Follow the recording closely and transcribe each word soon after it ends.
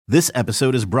This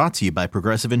episode is brought to you by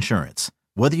Progressive Insurance.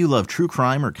 Whether you love true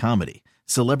crime or comedy,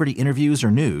 celebrity interviews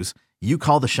or news, you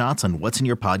call the shots on what's in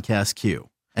your podcast queue.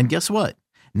 And guess what?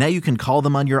 Now you can call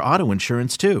them on your auto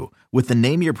insurance too with the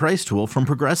Name Your Price tool from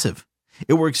Progressive.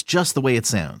 It works just the way it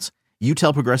sounds. You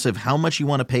tell Progressive how much you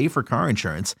want to pay for car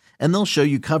insurance, and they'll show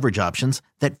you coverage options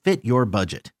that fit your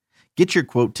budget. Get your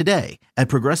quote today at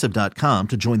Progressive.com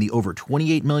to join the over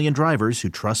 28 million drivers who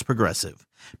trust Progressive.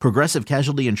 Progressive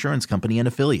Casualty Insurance Company and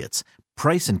Affiliates.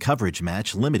 Price and coverage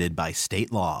match limited by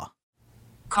state law.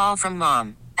 Call from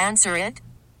mom. Answer it.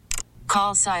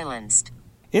 Call silenced.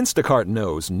 Instacart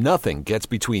knows nothing gets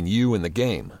between you and the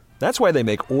game. That's why they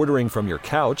make ordering from your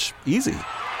couch easy.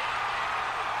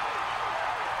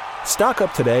 Stock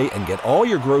up today and get all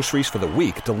your groceries for the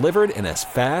week delivered in as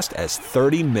fast as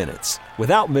 30 minutes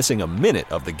without missing a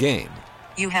minute of the game.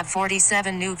 You have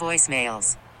 47 new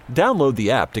voicemails. Download the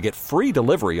app to get free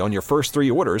delivery on your first 3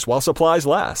 orders while supplies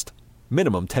last.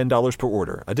 Minimum $10 per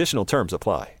order. Additional terms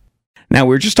apply. Now, we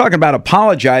were just talking about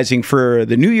apologizing for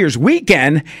the New Year's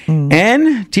weekend,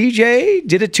 and TJ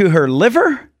did it to her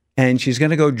liver, and she's going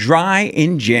to go dry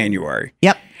in January.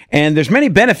 Yep. And there's many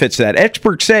benefits to that.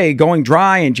 Experts say going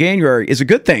dry in January is a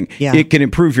good thing. Yeah. It can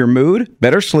improve your mood,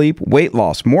 better sleep, weight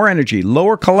loss, more energy,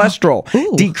 lower cholesterol,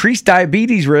 decrease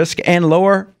diabetes risk, and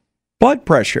lower blood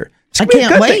pressure. I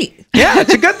can't wait. Thing. Yeah,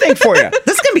 it's a good thing for you.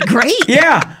 This is going to be great.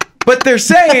 Yeah, but they're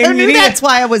saying I knew that's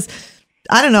why I was,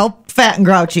 I don't know, fat and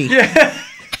grouchy. Yeah.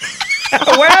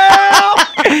 Well,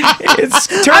 it's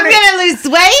turning. I'm going to lose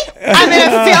weight. I'm going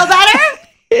to feel better.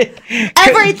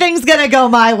 Everything's going to go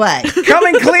my way.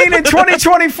 Coming clean in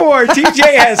 2024. TJ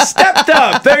has stepped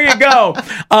up. There you go.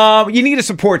 You need a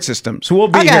support system. So we'll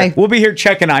be here. We'll be here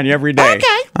checking on you every day.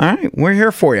 Okay. All right. We're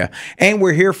here for you. And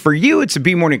we're here for you. It's the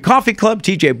B Morning Coffee Club.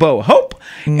 TJ, Bo, Hope.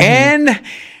 And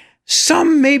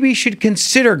some maybe should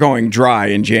consider going dry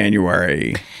in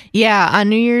January. Yeah. On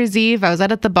New Year's Eve, I was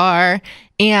out at the bar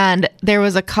and there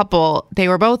was a couple. They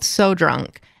were both so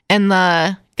drunk. And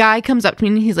the guy comes up to me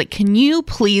and he's like, "Can you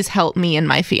please help me and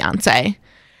my fiance?"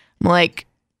 I'm like,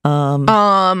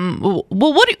 well,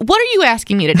 what are you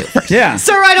asking me to do first? Yeah.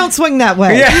 Sir, I don't swing that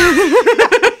way. Yeah.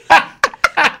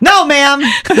 No, ma'am.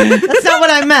 That's not what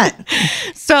I meant.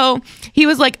 So he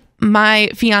was like, "My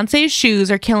fiance's shoes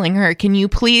are killing her. Can you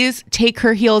please take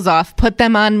her heels off, put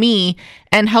them on me,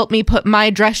 and help me put my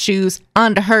dress shoes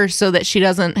onto her so that she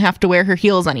doesn't have to wear her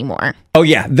heels anymore?" Oh,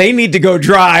 yeah. They need to go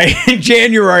dry in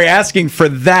January asking for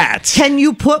that. Can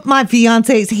you put my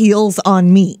fiance's heels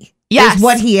on me? Yes. Is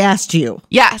what he asked you.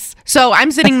 Yes. So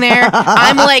I'm sitting there.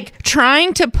 I'm like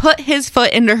trying to put his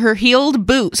foot into her heeled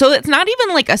boot. So it's not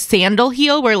even like a sandal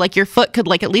heel where like your foot could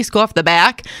like at least go off the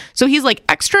back. So he's like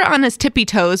extra on his tippy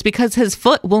toes because his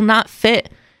foot will not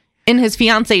fit in his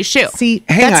fiance's shoe. See,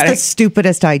 that's the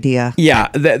stupidest idea. Yeah.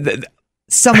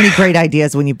 So many great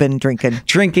ideas when you've been drinking.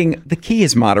 Drinking, the key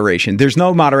is moderation. There's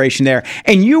no moderation there.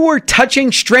 And you were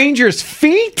touching strangers'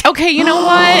 feet? Okay, you know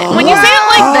what? When you say it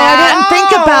like that. I didn't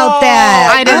think about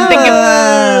that. I didn't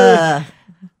think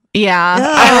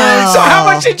Yeah. So how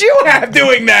much did you have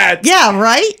doing that? Yeah,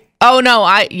 right? Oh no,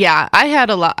 I had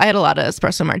a lot of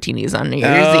espresso martinis on New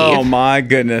Year's Eve. Oh my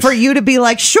goodness. For you to be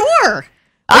like, sure.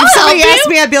 If somebody asked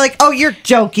me, I'd be like, "Oh, you're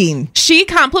joking." She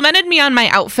complimented me on my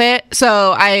outfit,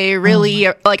 so I really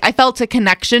I felt a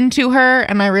connection to her,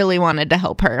 and I really wanted to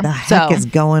help her. The heck is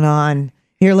going on?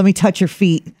 Here, let me touch your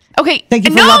feet. Okay, thank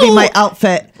you for loving my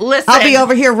outfit. Listen, I'll be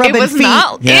over here rubbing feet.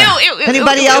 Ew,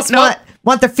 Anybody else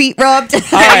want their feet rubbed? You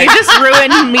just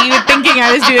ruined me thinking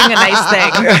I was doing a nice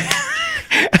thing.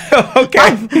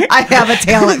 Okay, I have a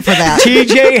talent for that.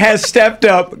 TJ has stepped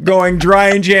up, going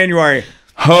dry in January.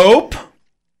 Hope.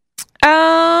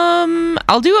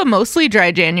 I'll do a mostly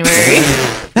dry January.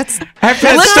 After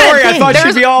that story, I thought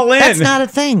she'd be all in. That's not a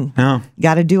thing. No.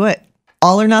 Got to do it.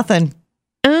 All or nothing.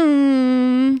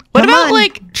 What about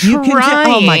like trying?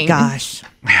 Oh my gosh.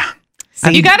 Yeah.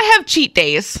 You got to have cheat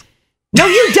days. No,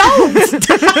 you don't. She's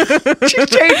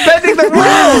bending the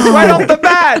rules right off the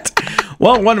bat.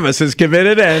 Well, one of us is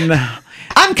committed, and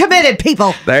I'm committed,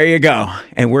 people. There you go.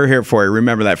 And we're here for you.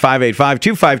 Remember that,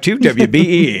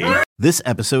 585-252-WBE. This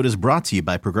episode is brought to you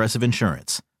by Progressive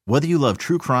Insurance. Whether you love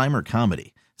true crime or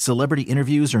comedy, celebrity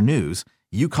interviews or news,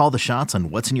 you call the shots on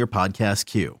what's in your podcast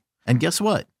queue. And guess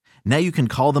what? Now you can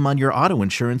call them on your auto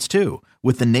insurance too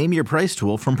with the Name Your Price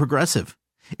tool from Progressive.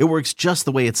 It works just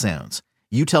the way it sounds.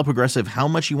 You tell Progressive how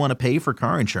much you want to pay for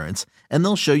car insurance, and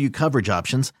they'll show you coverage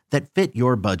options that fit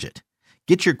your budget.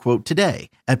 Get your quote today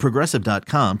at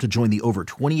Progressive.com to join the over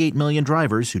 28 million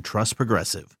drivers who trust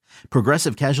Progressive.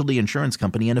 Progressive Casualty Insurance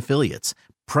Company and Affiliates.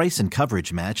 Price and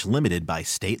coverage match limited by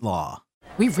state law.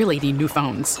 We really need new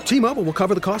phones. T-Mobile will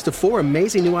cover the cost of 4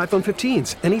 amazing new iPhone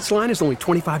 15s, and each line is only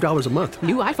 $25 a month.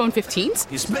 New iPhone 15s?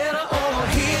 It's better over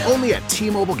here. Only at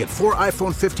T-Mobile, get 4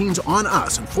 iPhone 15s on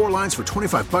us and 4 lines for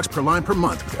 $25 per line per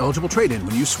month with eligible trade-in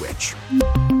when you switch.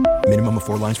 Minimum of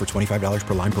 4 lines for $25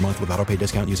 per line per month with autopay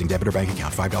discount using debit or bank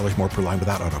account. $5 more per line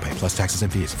without autopay, plus taxes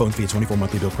and fees. Phone fee at 24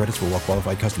 monthly bill credits for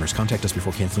well-qualified customers. Contact us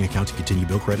before canceling account to continue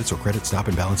bill credits or credit stop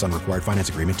and balance on required finance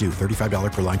agreement due.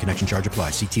 $35 per line connection charge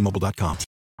applies. See T-Mobile.com.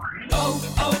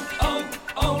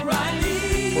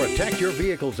 O'Reilly. Protect your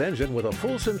vehicle's engine with a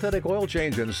full synthetic oil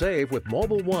change and save with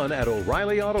Mobil 1 at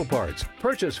O'Reilly Auto Parts.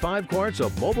 Purchase 5 quarts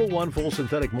of Mobil 1 full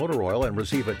synthetic motor oil and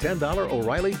receive a $10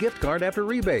 O'Reilly gift card after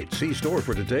rebate. See store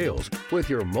for details. With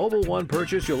your Mobil 1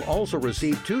 purchase, you'll also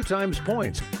receive 2 times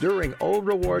points during O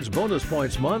Rewards Bonus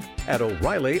Points Month at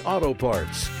O'Reilly Auto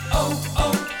Parts.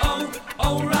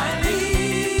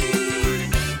 O'Reilly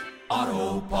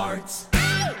Auto Parts.